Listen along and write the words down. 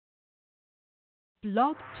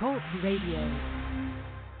Blog Talk Radio.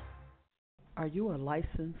 Are you a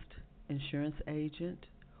licensed insurance agent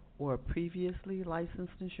or a previously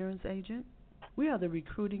licensed insurance agent? We are the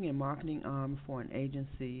recruiting and marketing arm for an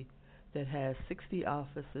agency that has 60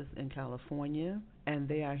 offices in California, and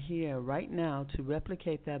they are here right now to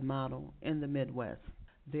replicate that model in the Midwest.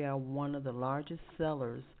 They are one of the largest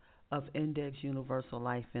sellers of Index Universal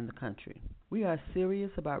Life in the country. We are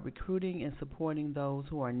serious about recruiting and supporting those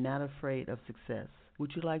who are not afraid of success.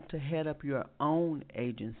 Would you like to head up your own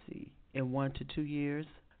agency in 1 to 2 years?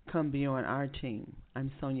 Come be on our team.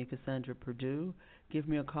 I'm Sonia Cassandra Perdue. Give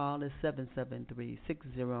me a call at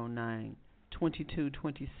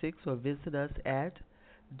 773-609-2226 or visit us at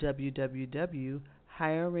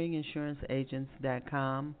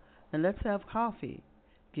www.hiringinsuranceagents.com and let's have coffee.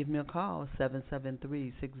 Give me a call,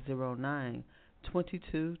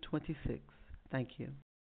 773-609-2226. Thank you.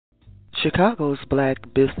 Chicago's Black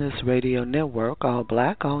Business Radio Network, all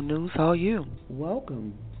black, all news, all you.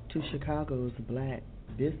 Welcome to Chicago's Black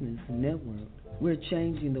Business Network. We're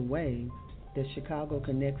changing the way that Chicago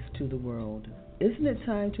connects to the world. Isn't it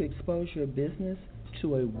time to expose your business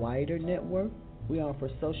to a wider network? We offer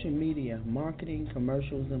social media, marketing,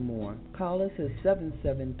 commercials, and more. Call us at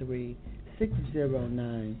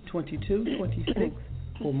 773-609-2226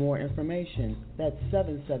 for more information. That's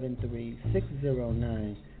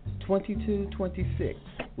 773-609-2226.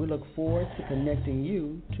 We look forward to connecting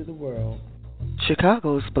you to the world.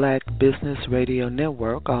 Chicago's Black Business Radio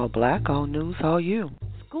Network, all black, all news, all you.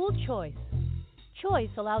 School choice.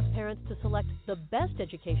 Choice allows parents to select the best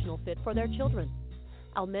educational fit for their children.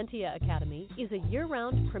 Almentia Academy is a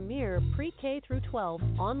year-round premier pre-K through 12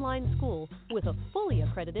 online school with a fully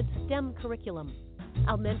accredited STEM curriculum.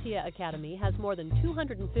 Almentia Academy has more than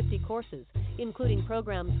 250 courses, including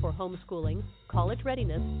programs for homeschooling, college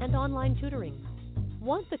readiness, and online tutoring.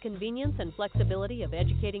 Want the convenience and flexibility of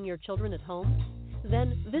educating your children at home?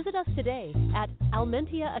 Then visit us today at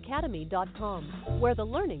almentiaacademy.com, where the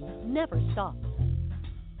learning never stops.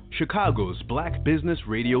 Chicago's Black Business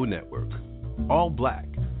Radio Network. All black,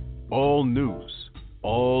 all news,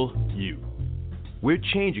 all you. We're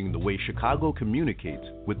changing the way Chicago communicates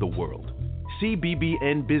with the world.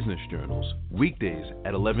 CBBN Business Journals, weekdays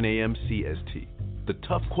at 11 a.m. CST. The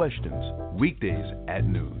Tough Questions, weekdays at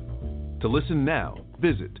noon. To listen now,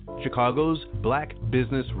 visit Chicago's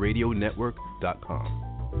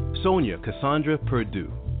BlackBusinessRadioNetwork.com. Sonia Cassandra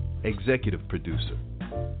Perdue, executive producer.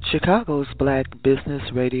 Chicago's Black Business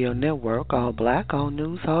Radio Network, all black, all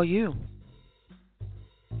news, all you.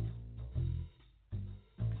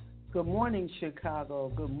 Good morning, Chicago.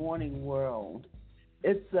 Good morning, world.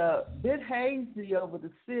 It's a bit hazy over the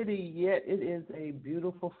city, yet it is a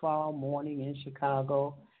beautiful fall morning in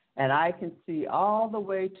Chicago, and I can see all the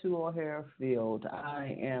way to O'Hare Field.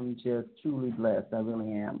 I am just truly blessed. I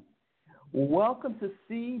really am. Welcome to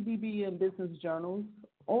CBBN Business Journals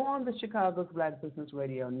on the Chicago's Black Business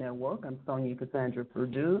Radio Network. I'm Sonia Cassandra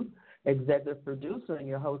Perdue, executive producer and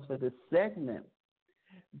your host for this segment.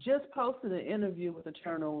 Just posted an interview with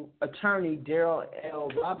attorney Daryl L.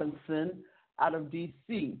 Robinson out of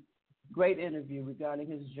D.C. Great interview regarding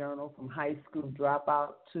his journey from high school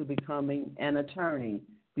dropout to becoming an attorney.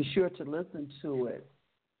 Be sure to listen to it.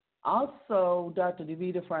 Also, Dr.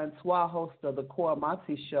 Davida Francois, host of the Cora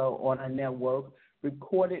Moxie Show on our network,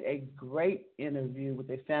 recorded a great interview with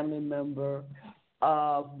a family member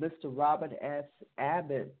of Mr. Robert S.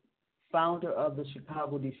 Abbott, founder of the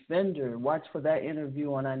Chicago Defender. Watch for that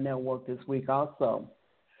interview on our network this week also.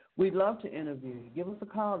 We'd love to interview you. Give us a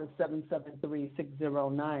call at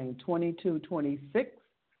 773-609-2226,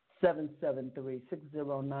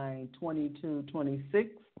 773-609-2226,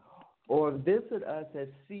 or visit us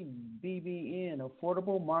at CBBN,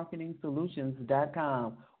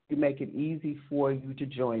 AffordableMarketingSolutions.com. We make it easy for you to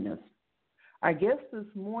join us. Our guest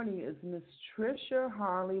this morning is Miss Trisha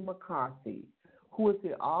McCarthy, who is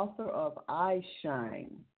the author of I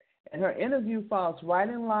Shine. And her interview falls right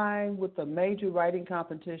in line with the major writing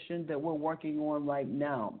competition that we're working on right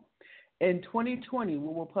now. In 2020, we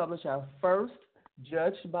will publish our first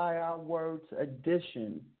Judged by Our Words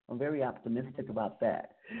edition. I'm very optimistic about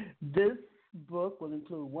that. This book will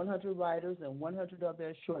include 100 writers and 100 of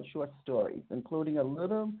their short stories, including a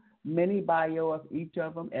little mini bio of each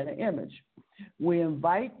of them and an image. We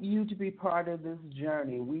invite you to be part of this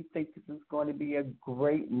journey. We think this is going to be a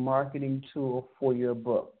great marketing tool for your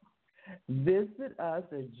book. Visit us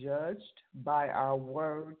at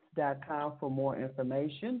judgedourwords.com for more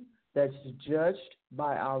information. That's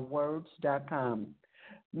judgedourwords.com.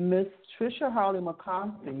 Miss Trisha Harley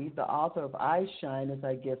McCarthy, the author of I Shine, is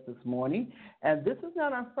our guest this morning. And this is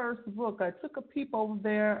not our first book. I took a peep over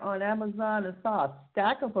there on Amazon and saw a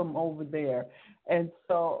stack of them over there. And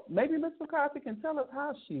so maybe Miss McCarthy can tell us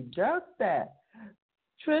how she does that.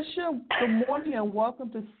 Trisha, good morning and welcome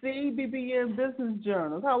to CBBN Business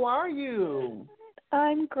Journals. How are you?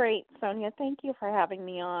 I'm great, Sonia. Thank you for having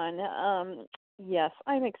me on. Yes,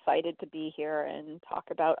 I'm excited to be here and talk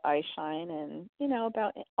about I Shine and,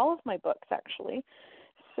 about all of my books, actually.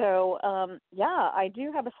 So, I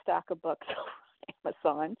do have a stack of books on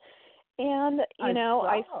Amazon. And,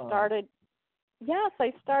 I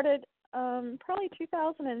started probably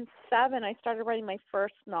 2007. I started writing my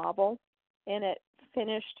first novel, and it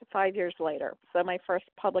finished 5 years later. So my first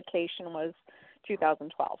publication was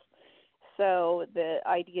 2012. So the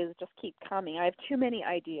ideas just keep coming. I have too many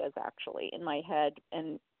ideas, actually, in my head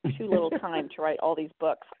and too little time to write all these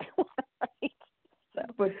books I want to write. So,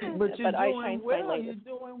 but you're doing well. You're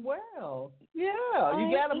doing well. Yeah,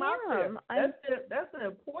 you got them out there. That's an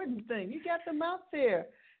important thing. You got them out there.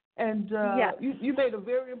 And yes. you made a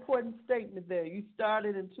very important statement there. You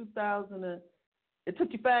started in 2000 it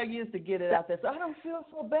took you 5 years to get it out there. So I don't feel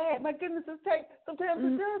so bad. My goodness, sometimes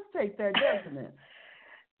it does take that, doesn't it?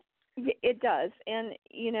 It does. And,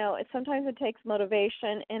 sometimes it takes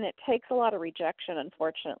motivation and it takes a lot of rejection,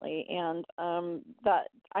 unfortunately. And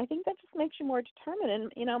I think that just makes you more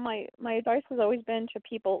determined. And, my advice has always been to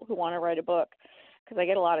people who want to write a book, because I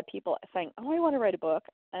get a lot of people saying, I want to write a book.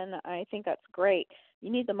 And I think that's great.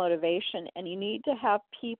 You need the motivation, and you need to have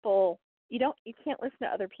people. You can't listen to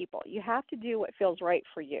other people. You have to do what feels right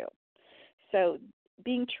for you. So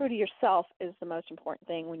being true to yourself is the most important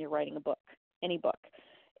thing when you're writing a book, any book.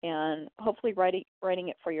 And hopefully writing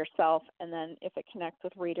it for yourself, and then if it connects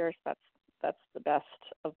with readers, that's the best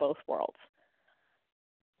of both worlds.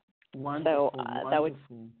 Wonderful. So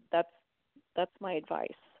that's my advice.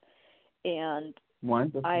 And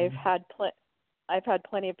wonderful. I've had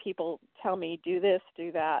plenty of people tell me, do this,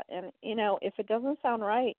 do that, and if it doesn't sound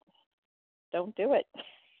right, don't do it.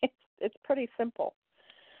 It's pretty simple.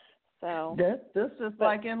 So that's just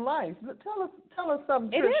like in life. Tell us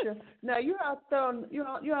something, Trisha. Now you're out there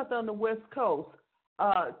on the West Coast.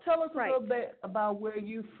 Tell us a little bit about where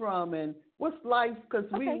you're from and what's life, because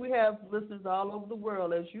we have listeners all over the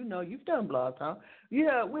world. As you know, you've done Blog Talk. We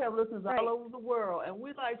have listeners all over the world, and we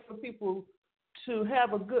like for people to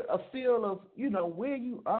have a feel of where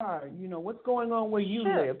you are, what's going on where you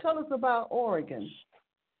live. Tell us about Oregon.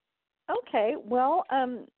 Okay, well,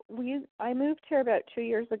 I moved here about 2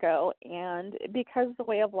 years ago, and because the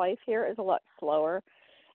way of life here is a lot slower,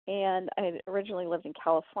 and I originally lived in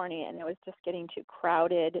California, and it was just getting too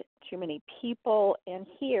crowded, too many people, and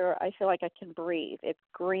here I feel like I can breathe. It's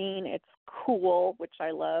green, it's cool, which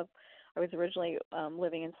I love. I was originally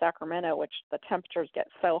living in Sacramento, which the temperatures get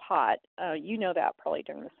so hot. You know that probably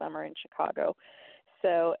during the summer in Chicago.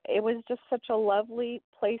 So it was just such a lovely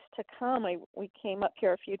place to come. We came up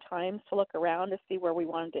here a few times to look around to see where we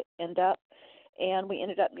wanted to end up, and we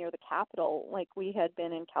ended up near the Capitol like we had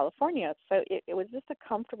been in California. So it was just a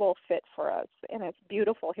comfortable fit for us, and it's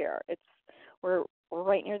beautiful here. We're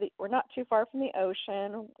right near we're not too far from the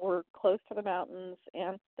ocean. We're close to the mountains,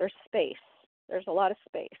 and there's space. There's a lot of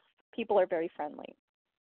space. People are very friendly.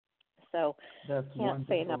 So can't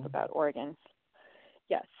say enough about Oregon.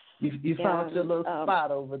 Yes. You found your little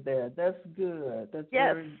spot over there. That's good. That's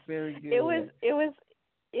very, very good.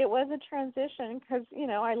 It was a transition because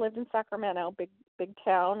I lived in Sacramento, big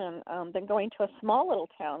town, and then going to a small little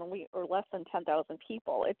town, and we were less than 10,000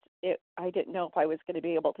 people. I didn't know if I was going to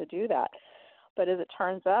be able to do that, but as it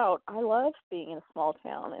turns out, I love being in a small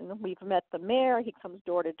town, and we've met the mayor. He comes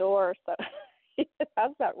door to door, so it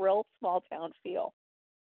has that real small town feel.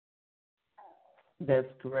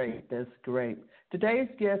 That's great. That's great. Today's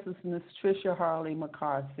guest is Miss Trisha Harley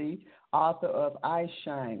McCarthy, author of I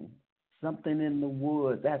Shine, Something in the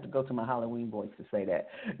Woods. I have to go to my Halloween voice to say that.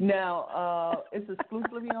 Now, it's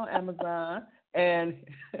exclusively on Amazon and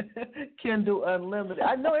Kindle Unlimited.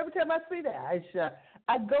 I know every time I see that,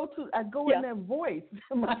 I go in that voice.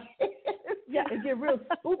 My head, it get real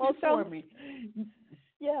spooky for me.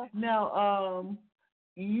 Yeah. Now,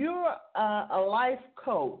 you're a life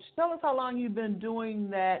coach. Tell us how long you've been doing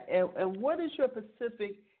that, and what is your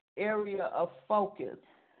specific area of focus?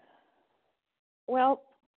 Well,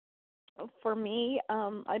 for me,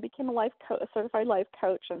 I became a certified life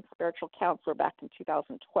coach and spiritual counselor back in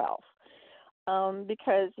 2012.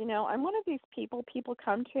 Because I'm one of these people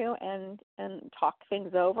come to and talk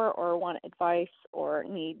things over, or want advice, or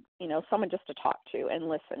need someone just to talk to and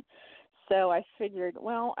listen. So I figured,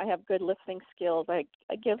 well, I have good listening skills. I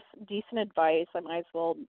give decent advice. I might as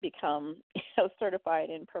well become certified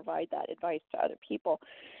and provide that advice to other people.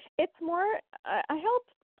 It's more, I help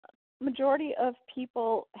majority of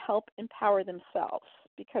people help empower themselves,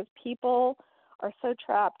 because people are so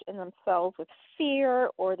trapped in themselves with fear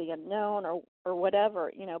or the unknown or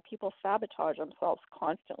whatever. People sabotage themselves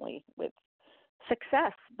constantly with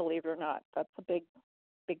success, believe it or not. That's a big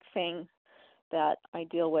thing that I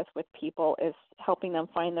deal with people, is helping them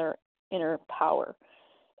find their inner power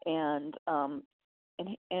and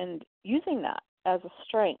using that as a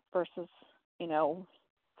strength versus,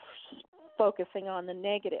 focusing on the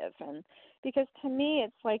negative. And because to me,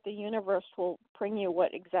 it's like the universe will bring you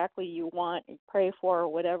what exactly you want, you pray for, or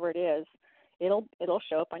whatever it is. It'll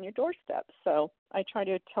show up on your doorstep. So I try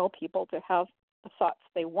to tell people to have the thoughts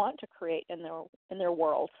they want to create in their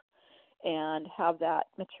world and have that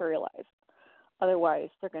materialize. Otherwise,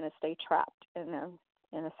 they're going to stay trapped in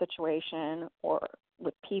a situation or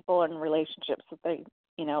with people and relationships that they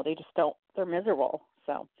just don't. They're miserable.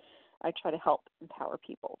 So I try to help empower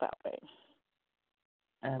people that way.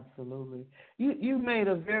 Absolutely. You made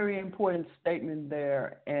a very important statement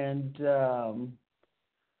there, and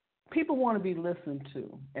people want to be listened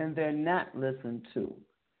to, and they're not listened to.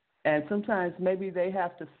 And sometimes maybe they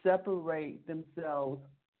have to separate themselves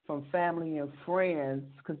from family and friends,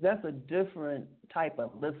 because that's a different type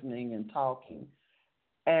of listening and talking.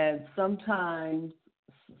 And sometimes,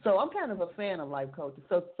 so I'm kind of a fan of life coaches.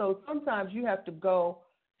 So sometimes you have to go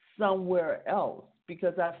somewhere else,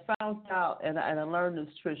 because I found out, and I learned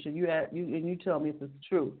this, Trisha, you tell me if it's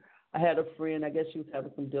true. I had a friend, I guess she was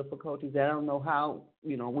having some difficulties. I don't know how,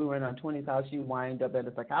 we were in our 20s, how she wound up at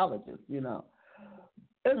a psychologist,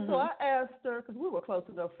 And so I asked her, because we were close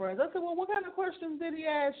enough friends, I said, well, what kind of questions did he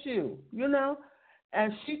ask you,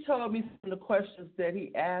 And she told me some of the questions that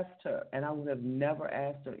he asked her, and I would have never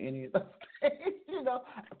asked her any of those things,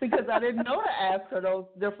 because I didn't know to ask her those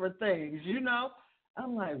different things,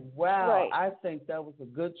 I'm like, wow, right. I think that was a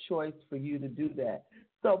good choice for you to do that.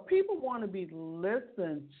 So people want to be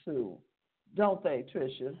listened to, don't they,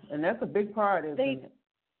 Trisha? And that's a big part, isn't it?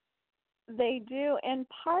 They do, and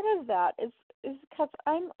part of that is because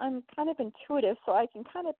I'm kind of intuitive, so I can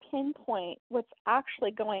kind of pinpoint what's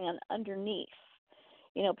actually going on underneath.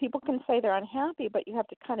 People can say they're unhappy, but you have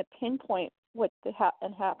to kind of pinpoint what the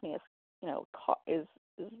unhappiness, is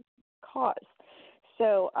caused.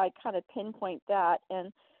 So I kind of pinpoint that,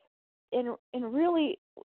 and really,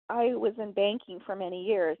 I was in banking for many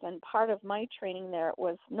years, and part of my training there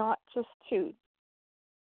was not just to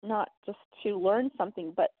learn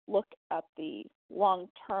something, but look at the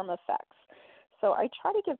long-term effects. So I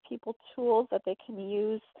try to give people tools that they can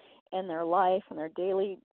use in their life and their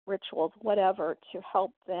daily rituals, whatever, to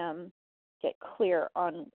help them get clear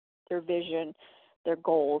on their vision, their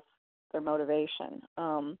goals, their motivation.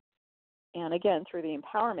 And again, through the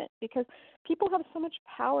empowerment, because people have so much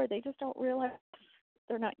power, they just don't realize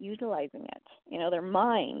they're not utilizing it. Their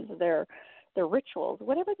minds, their rituals,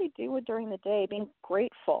 whatever they do during the day, being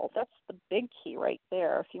grateful. That's the big key right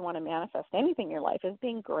there. If you want to manifest anything in your life, is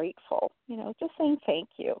being grateful. Just saying thank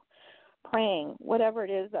you, praying, whatever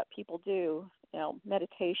it is that people do.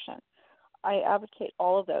 Meditation. I advocate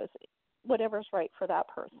all of those, whatever's right for that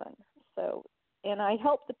person. So, and I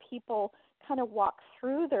help the people kind of walk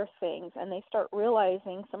through their things, and they start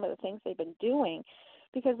realizing some of the things they've been doing.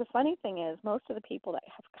 Because the funny thing is, most of the people that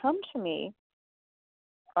have come to me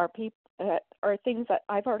are things that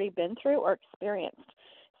I've already been through or experienced.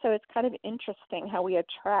 So it's kind of interesting how we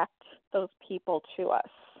attract those people to us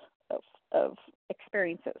of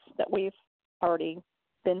experiences that we've already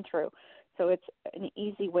been through. So it's an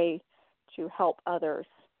easy way to help others,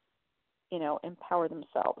 empower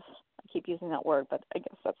themselves. I keep using that word, but I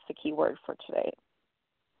guess that's the key word for today.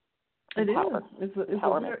 Empower. It is.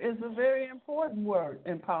 It's a very important word,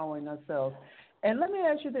 empowering ourselves. And let me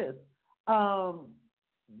ask you this.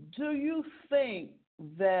 Do you think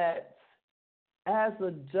that as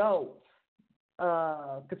adults,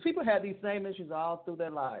 because people have these same issues all through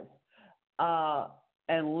their lives,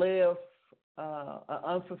 and live an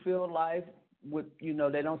unfulfilled life with,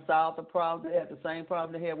 they don't solve the problem. They have the same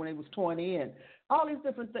problem they had when they was 20, and all these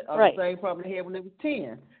different things, right. The same problem they had when they was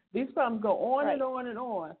 10. These problems go on right. and on and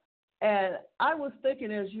on. And I was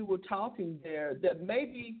thinking as you were talking there that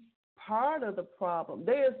maybe part of the problem,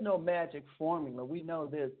 there is no magic formula. We know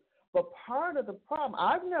this. But part of the problem,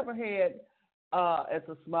 I've never had as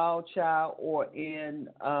a small child or in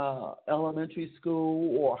elementary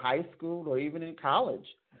school or high school or even in college,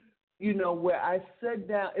 where I sit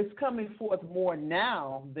down, it's coming forth more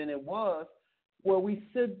now than it was, where we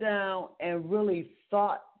sit down and really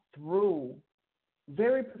thought through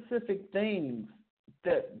very specific things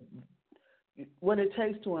that what it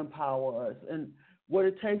takes to empower us and what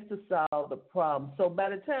it takes to solve the problem. So by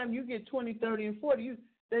the time you get 20, 30, and 40,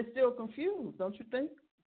 they're still confused, don't you think?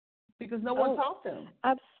 Because no one taught them.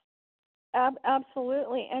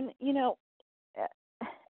 Absolutely. And, you know,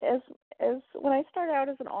 as when I started out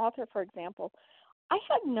as an author, for example, I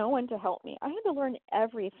had no one to help me. I had to learn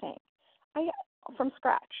everything from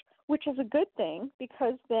scratch, which is a good thing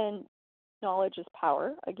because then knowledge is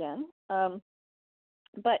power again.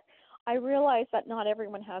 But I realize that not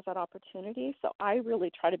everyone has that opportunity, so I really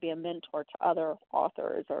try to be a mentor to other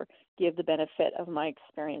authors or give the benefit of my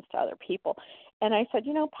experience to other people. And I said,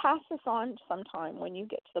 you know, pass this on sometime when you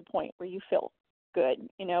get to the point where you feel good,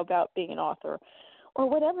 you know, about being an author or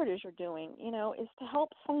whatever it is you're doing, you know, is to help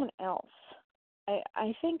someone else.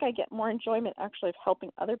 I think I get more enjoyment actually of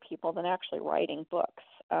helping other people than actually writing books,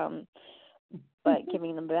 but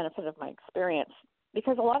giving them the benefit of my experience.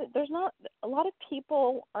 Because a lot of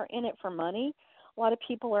people are in it for money. A lot of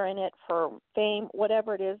people are in it for fame,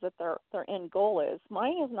 whatever it is that their end goal is.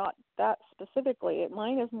 Mine is not that specifically.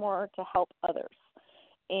 Mine is more to help others.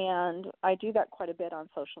 And I do that quite a bit on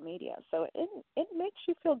social media. So it makes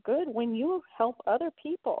you feel good when you help other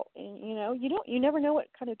people. And, you know, you never know what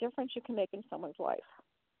kind of difference you can make in someone's life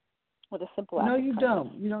with a simple act. No, you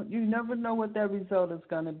don't. You never know what that result is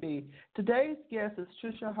going to be. Today's guest is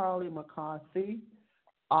Trisha McCarthy,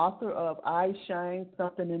 author of I Shine,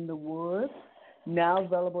 Something in the Woods, now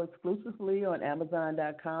available exclusively on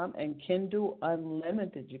Amazon.com and Kindle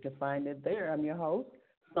Unlimited. You can find it there. I'm your host,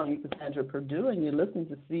 Sonia Cassandra Perdue, and you're listening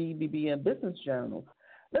to CBBN Business Journals.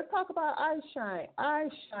 Let's talk about I Shine. I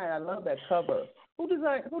Shine. I love that cover. Who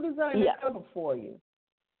designed that cover for you?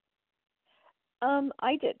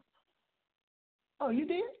 I did. Oh, you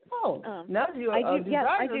did? Oh, now you're a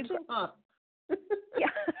designer too, huh? Yeah.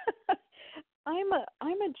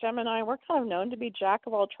 I'm a Gemini. We're kind of known to be jack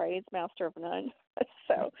of all trades, master of none.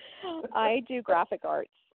 So I do graphic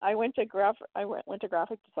arts. I went to graphic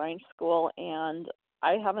design school, and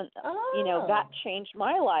I haven't, you know, that changed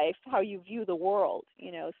my life, how you view the world,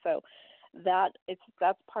 you know. So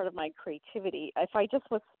that's part of my creativity. If I just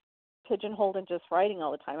was pigeonholed in just writing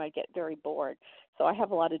all the time, I'd get very bored. So I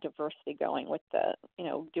have a lot of diversity going with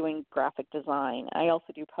doing graphic design. I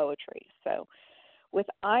also do poetry. So with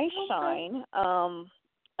I Shine,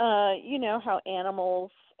 you know how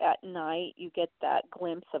animals at night, you get that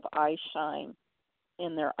glimpse of eye shine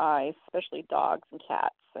in their eyes, especially dogs and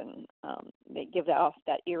cats, and they give off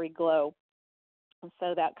that eerie glow. And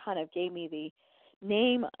so that kind of gave me the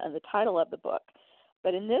name and the title of the book.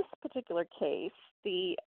 But in this particular case,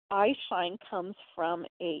 the eye shine comes from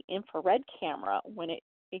a infrared camera when it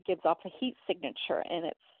gives off a heat signature, and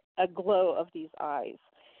it's a glow of these eyes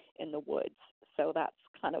in the woods. So that's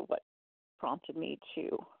kind of what prompted me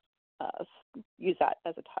to use that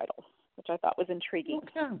as a title, which I thought was intriguing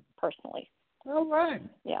personally. All right.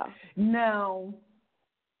 Yeah. Now,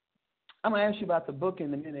 I'm going to ask you about the book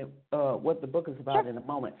in a minute, what the book is about in a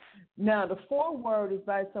moment. Now, the foreword is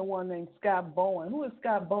by someone named Scott Bowen. Who is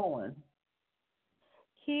Scott Bowen?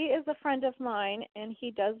 He is a friend of mine, and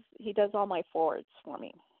he does all my forwards for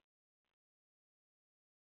me.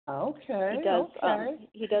 Okay.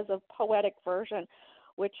 He does a poetic version,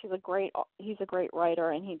 which he's a great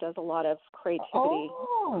writer, and he does a lot of creativity,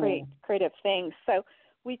 creative things. So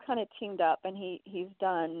we kind of teamed up, and he's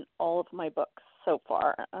done all of my books so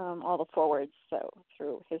far, all the forwards, so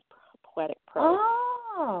through his poetic prose.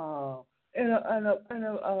 Oh, and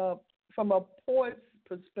from a poet's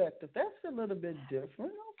perspective, that's a little bit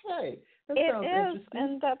different. Okay, that sounds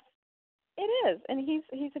interesting. It is, and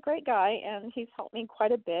he's a great guy, and he's helped me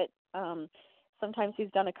quite a bit. Sometimes he's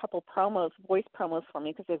done a couple voice promos for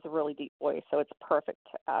me because he has a really deep voice, so it's perfect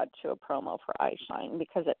to add to a promo for I Shine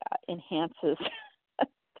because it enhances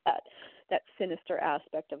that sinister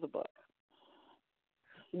aspect of the book.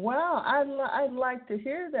 Wow, I'd like to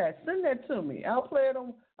hear that. Send that to me. I'll play it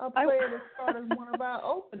as part of one of our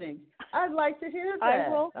openings. I'd like to hear that. I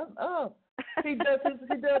will. Oh, he does his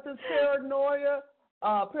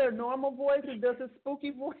paranormal voice. He does his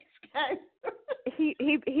spooky voice.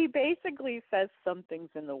 He basically says something's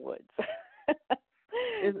in the woods.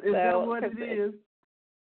 Is that what it is?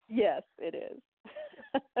 Yes, it is.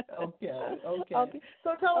 Okay.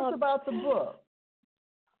 So tell us about the book.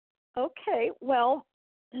 Okay, well,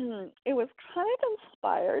 it was kind of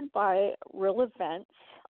inspired by real events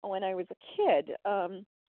when I was a kid.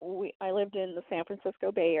 I lived in the San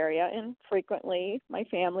Francisco Bay Area, and frequently my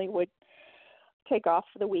family would take off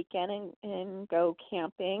for the weekend and go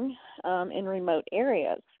camping in remote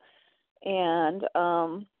areas. And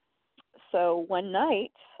so one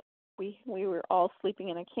night, we were all sleeping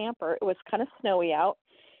in a camper. It was kind of snowy out,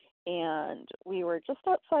 and we were just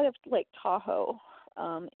outside of Lake Tahoe.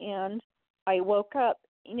 And I woke up.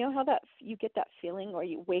 You know how that you get that feeling where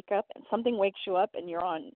you wake up and something wakes you up and you're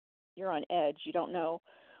on edge. You don't know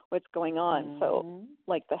what's going on. Mm-hmm. So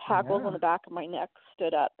like the hackles on the back of my neck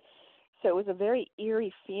stood up. So it was a very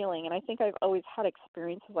eerie feeling, and I think I've always had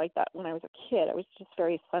experiences like that when I was a kid. I was just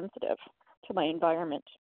very sensitive to my environment.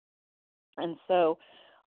 And so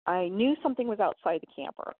I knew something was outside the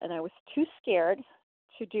camper, and I was too scared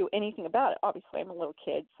to do anything about it. Obviously, I'm a little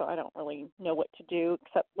kid, so I don't really know what to do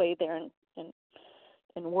except lay there and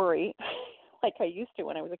worry like I used to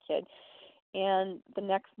when I was a kid. And the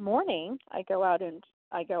next morning, I go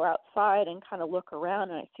outside and kind of look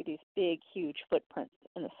around, and I see these big, huge footprints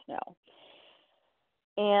in the snow.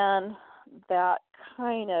 And that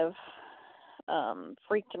kind of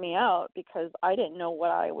freaked me out because I didn't know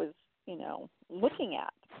what I was, looking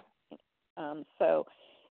at. So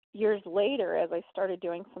years later, as I started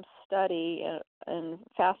doing some study and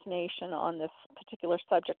fascination on this particular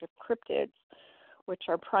subject of cryptids, which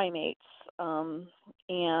are primates, and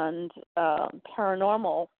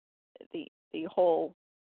paranormal, the whole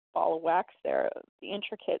ball of wax there, the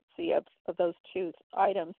intricacy of those two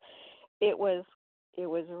items, it was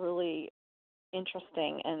really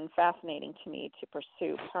interesting and fascinating to me to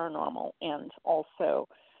pursue paranormal and also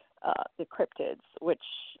the cryptids, which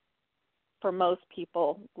for most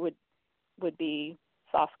people would be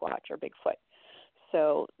Sasquatch or Bigfoot.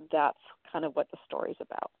 So that's kind of what the story's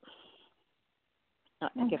about.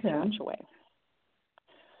 Not to give too much away.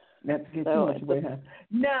 Not to give too much away, huh?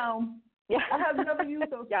 Now, I have never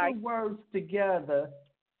used those two words together,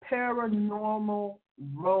 paranormal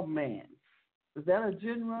romance. Is that a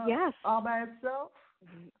genre all by itself?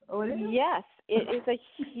 Oh, it is? Yes, it is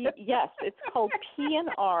yes, it's called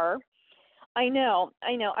P&R. I know.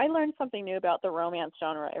 I learn something new about the romance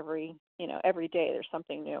genre every day. There's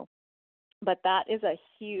something new. But that is a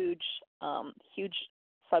huge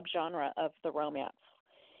subgenre of the romance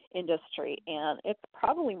industry, and it's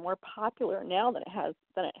probably more popular now than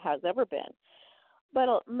it has ever been.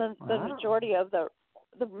 But the majority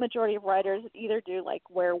of writers either do like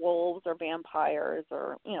werewolves or vampires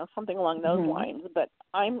or something along those lines. But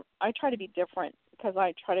I try to be different because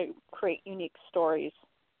I try to create unique stories,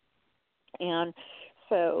 and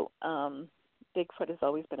so Bigfoot has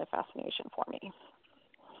always been a fascination for me.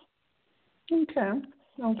 Okay.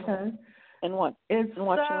 And watching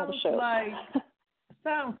all the shows.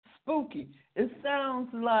 Sounds spooky. It sounds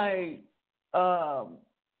like,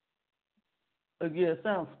 it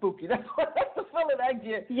sounds spooky. That's the feeling I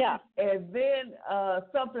get. Yeah. And then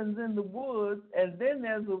something's in the woods, and then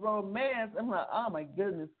there's a romance. I'm like, oh my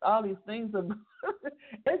goodness, all these things are.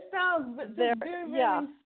 It sounds very, very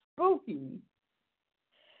spooky.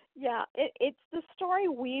 Yeah, it's the story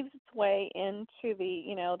weaves its way into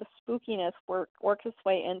the spookiness works its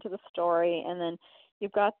way into the story, and then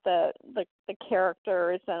you've got the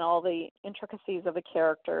characters and all the intricacies of the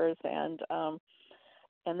characters, and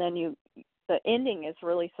then the ending is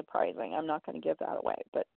really surprising. I'm not going to give that away,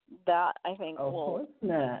 but that I think a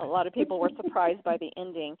lot of people were surprised by the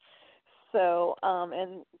ending. So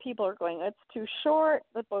and people are going, it's too short.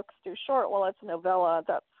 The book's too short. Well, it's a novella.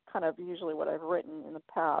 That's kind of usually what I've written in the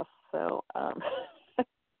past. So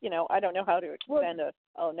I don't know how to extend a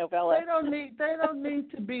novella. They don't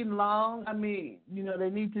need to be long. I mean, they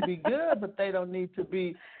need to be good, but they don't need to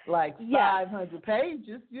be like 500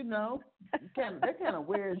 pages. That kind of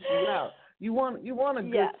wears you out. You want a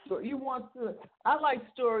good story. I like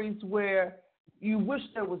stories where you wish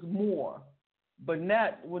there was more, but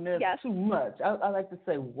not when there's too much. I like to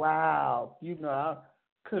say, wow, I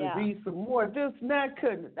could read some more. This and that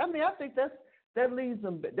couldn't. I mean, I think that leaves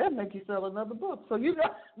them. That make you sell another book. So leave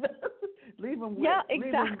them with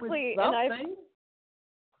exactly. something.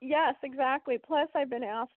 Yes, exactly. Plus, I've been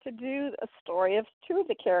asked to do a story of two of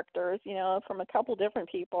the characters, from a couple different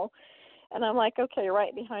people, and I'm like, okay,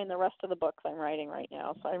 right behind the rest of the books I'm writing right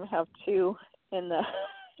now. So I have two in the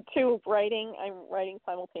writing. I'm writing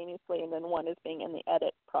simultaneously, and then one is being in the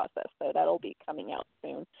edit process. So that'll be coming out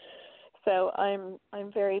soon. So I'm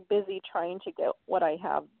very busy trying to get what I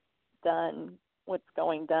have done, what's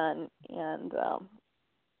going done, and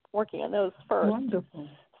working on those first. Wonderful.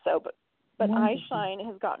 So, but I Shine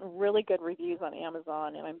has gotten really good reviews on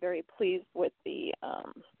Amazon, and I'm very pleased with the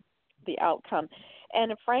outcome.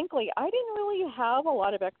 And frankly, I didn't really have a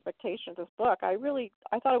lot of expectations of this book. I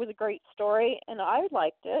thought it was a great story, and I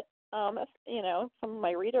liked it. Some of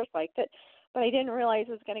my readers liked it, but I didn't realize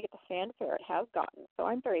it was going to get the fanfare it has gotten. So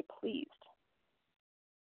I'm very pleased.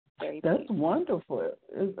 very That's pleased. wonderful.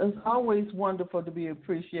 It's always wonderful to be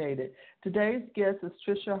appreciated. Today's guest is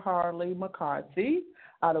Trisha Harley McCarthy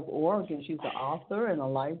out of Oregon. She's an author and a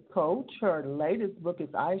life coach. Her latest book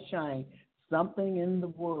is I Shine, Something in the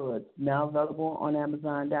Woods, now available on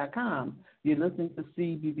Amazon.com. You're listening to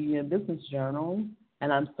CBBN Business Journals,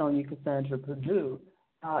 and I'm Sonia Cassandra Perdue.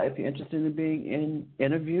 If you're interested in being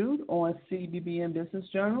interviewed on CBBN Business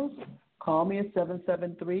Journals, call me at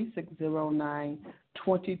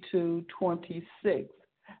 773-609-2226.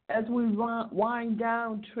 As we wind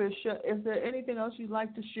down, Trisha, is there anything else you'd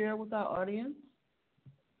like to share with our audience?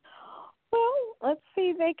 Well, let's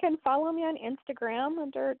see. They can follow me on Instagram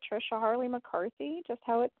under Trisha Harley McCarthy, just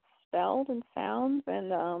how it's spelled and sounds.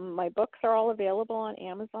 And my books are all available on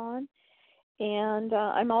Amazon. And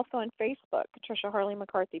I'm also on Facebook, Trisha Harley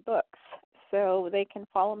McCarthy Books. So they can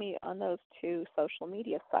follow me on those two social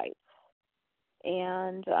media sites.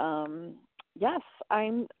 And yes,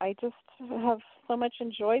 I just have so much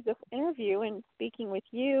enjoyed this interview and speaking with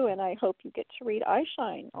you, and I hope you get to read I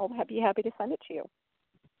Shine. I'll be happy to send it to you.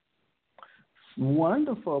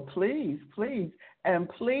 Wonderful. Please, and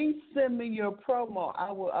please send me your promo. I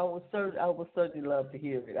will certainly love to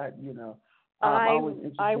hear it. I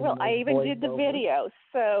will. I even did the video.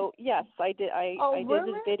 So yes, I did. I did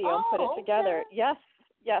the video and put it together. Okay.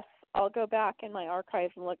 Yes. I'll go back in my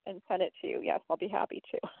archives and look and send it to you. Yes, I'll be happy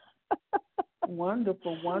to.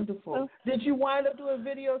 Wonderful. Did you wind up doing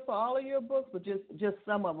videos for all of your books, or just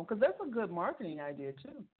some of them? Because that's a good marketing idea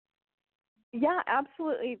too. Yeah,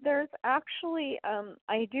 absolutely. There's actually,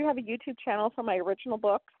 I do have a YouTube channel for my original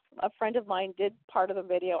books. A friend of mine did part of the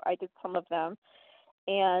video. I did some of them.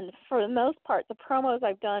 And for the most part, the promos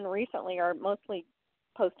I've done recently are mostly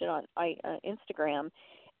posted on Instagram.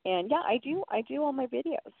 And yeah, I do all my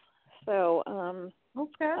videos. So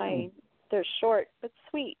they're short but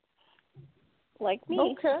sweet, like me.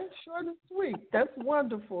 Okay, short and sweet. That's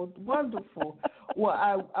wonderful.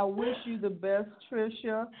 Well, I wish you the best,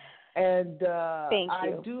 Trisha. And Thank you.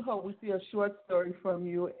 I do hope we see a short story from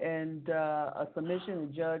you and a submission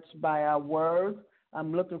and judged by our words.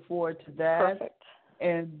 I'm looking forward to that. Perfect.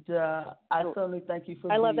 And I certainly thank you for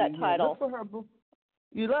being here. I love that title. Look for her book.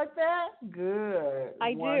 You like that? Good.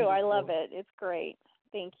 I do. I love it. It's great.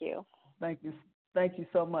 Thank you. Thank you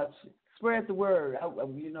so much. Spread the word.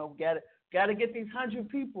 Got to get these 100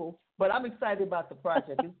 people. But I'm excited about the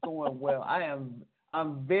project. It's going well. I'm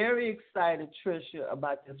very excited, Trisha,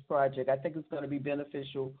 about this project. I think it's going to be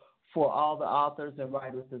beneficial for all the authors and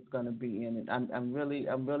writers that's going to be in it. I'm really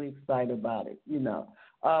excited about it. We're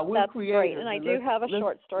that's creative. Great, and I do have a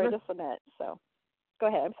short story to submit. So, go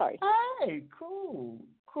ahead. I'm sorry. Hey, cool.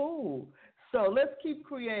 So let's keep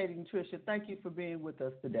creating, Trisha. Thank you for being with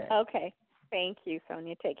us today. Okay. Thank you,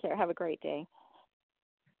 Sonia. Take care. Have a great day.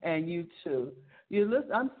 And you too.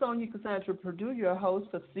 I'm Sonia Cassandra Perdue, your host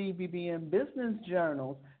for CBBN Business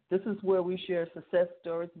Journals. This is where we share success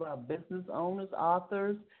stories about business owners,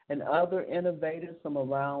 authors, and other innovators from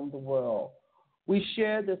around the world. We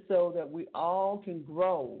share this so that we all can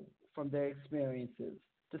grow from their experiences.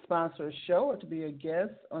 To sponsor a show or to be a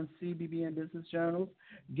guest on CBBN Business Journals,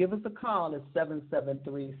 give us a call at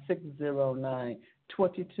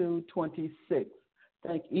 773-609-2226.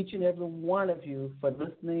 Thank each and every one of you for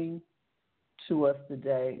listening to us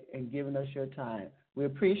today and giving us your time. We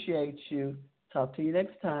appreciate you. Talk to you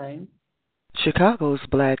next time. Chicago's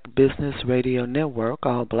Black Business Radio Network,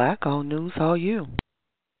 all black, all news, all you.